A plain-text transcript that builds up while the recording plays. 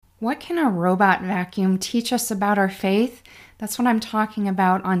What can a robot vacuum teach us about our faith? That's what I'm talking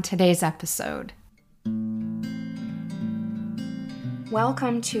about on today's episode.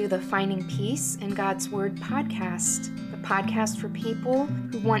 Welcome to the Finding Peace in God's Word podcast, the podcast for people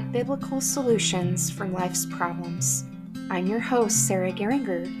who want biblical solutions for life's problems. I'm your host, Sarah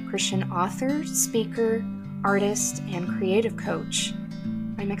Geringer, Christian author, speaker, artist, and creative coach.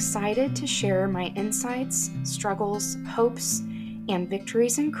 I'm excited to share my insights, struggles, hopes, and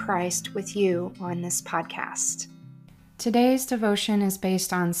victories in Christ with you on this podcast. Today's devotion is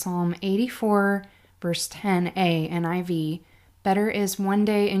based on Psalm 84, verse 10a, NIV. Better is one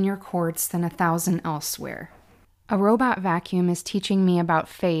day in your courts than 1,000 elsewhere. A robot vacuum is teaching me about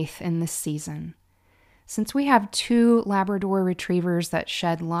faith in this season. Since we have 2 Labrador retrievers that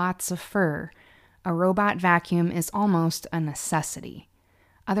shed lots of fur, a robot vacuum is almost a necessity.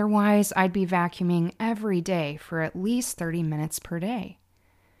 Otherwise, I'd be vacuuming every day for at least 30 minutes per day.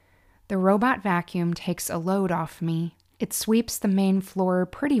 The robot vacuum takes a load off me. It sweeps the main floor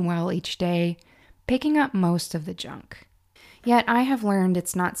pretty well each day, picking up most of the junk. Yet I have learned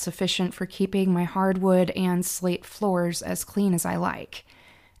it's not sufficient for keeping my hardwood and slate floors as clean as I like.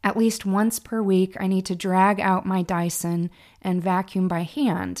 At least once per week, I need to drag out my Dyson and vacuum by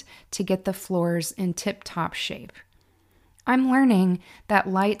hand to get the floors in tip-top shape. I'm learning that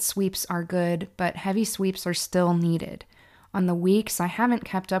light sweeps are good, but heavy sweeps are still needed. On the weeks I haven't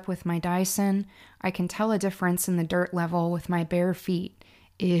kept up with my Dyson, I can tell a difference in the dirt level with my bare feet.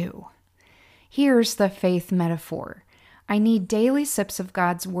 Ew. Here's the faith metaphor. I need daily sips of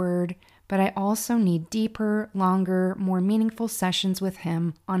God's Word, but I also need deeper, longer, more meaningful sessions with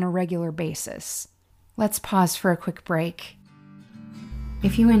Him on a regular basis. Let's pause for a quick break.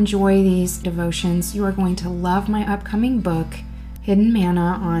 If you enjoy these devotions, you are going to love my upcoming book, Hidden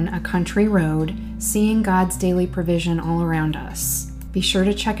Manna on a Country Road, Seeing God's Daily Provision All Around Us. Be sure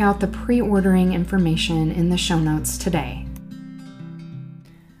to check out the pre-ordering information in the show notes today.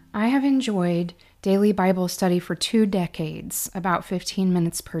 I have enjoyed daily Bible study for 2 decades, about 15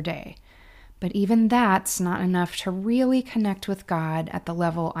 minutes per day. But even that's not enough to really connect with God at the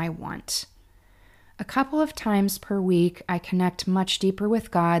level I want. A couple of times per week, I connect much deeper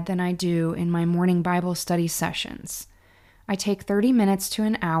with God than I do in my morning Bible study sessions. I take 30 minutes to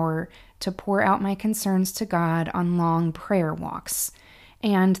an hour to pour out my concerns to God on long prayer walks,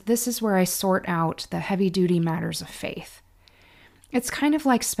 and this is where I sort out the heavy-duty matters of faith. It's kind of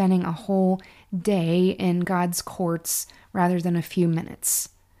like spending a whole day in God's courts rather than a few minutes.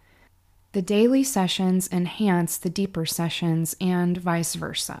 The daily sessions enhance the deeper sessions and vice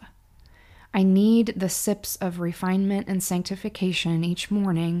versa. I need the sips of refinement and sanctification each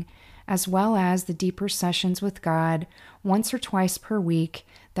morning, as well as the deeper sessions with God once or twice per week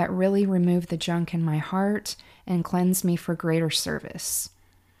that really remove the junk in my heart and cleanse me for greater service.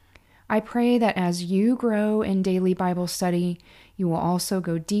 I pray that as you grow in daily Bible study, you will also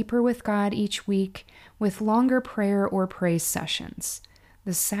go deeper with God each week with longer prayer or praise sessions.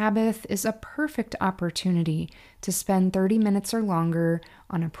 The Sabbath is a perfect opportunity to spend 30 minutes or longer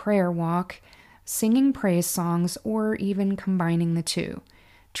on a prayer walk, singing praise songs, or even combining the two.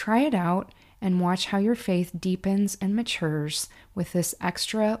 Try it out and watch how your faith deepens and matures with this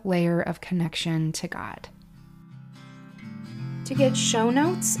extra layer of connection to God. To get show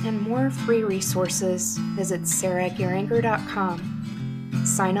notes and more free resources, visit sarahgeringer.com.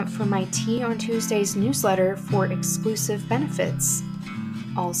 Sign up for my Tea on Tuesdays newsletter for exclusive benefits.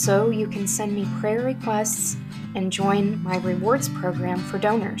 Also, you can send me prayer requests and join my rewards program for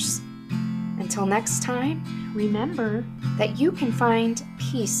donors. Until next time, remember that you can find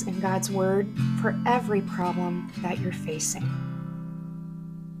peace in God's Word for every problem that you're facing.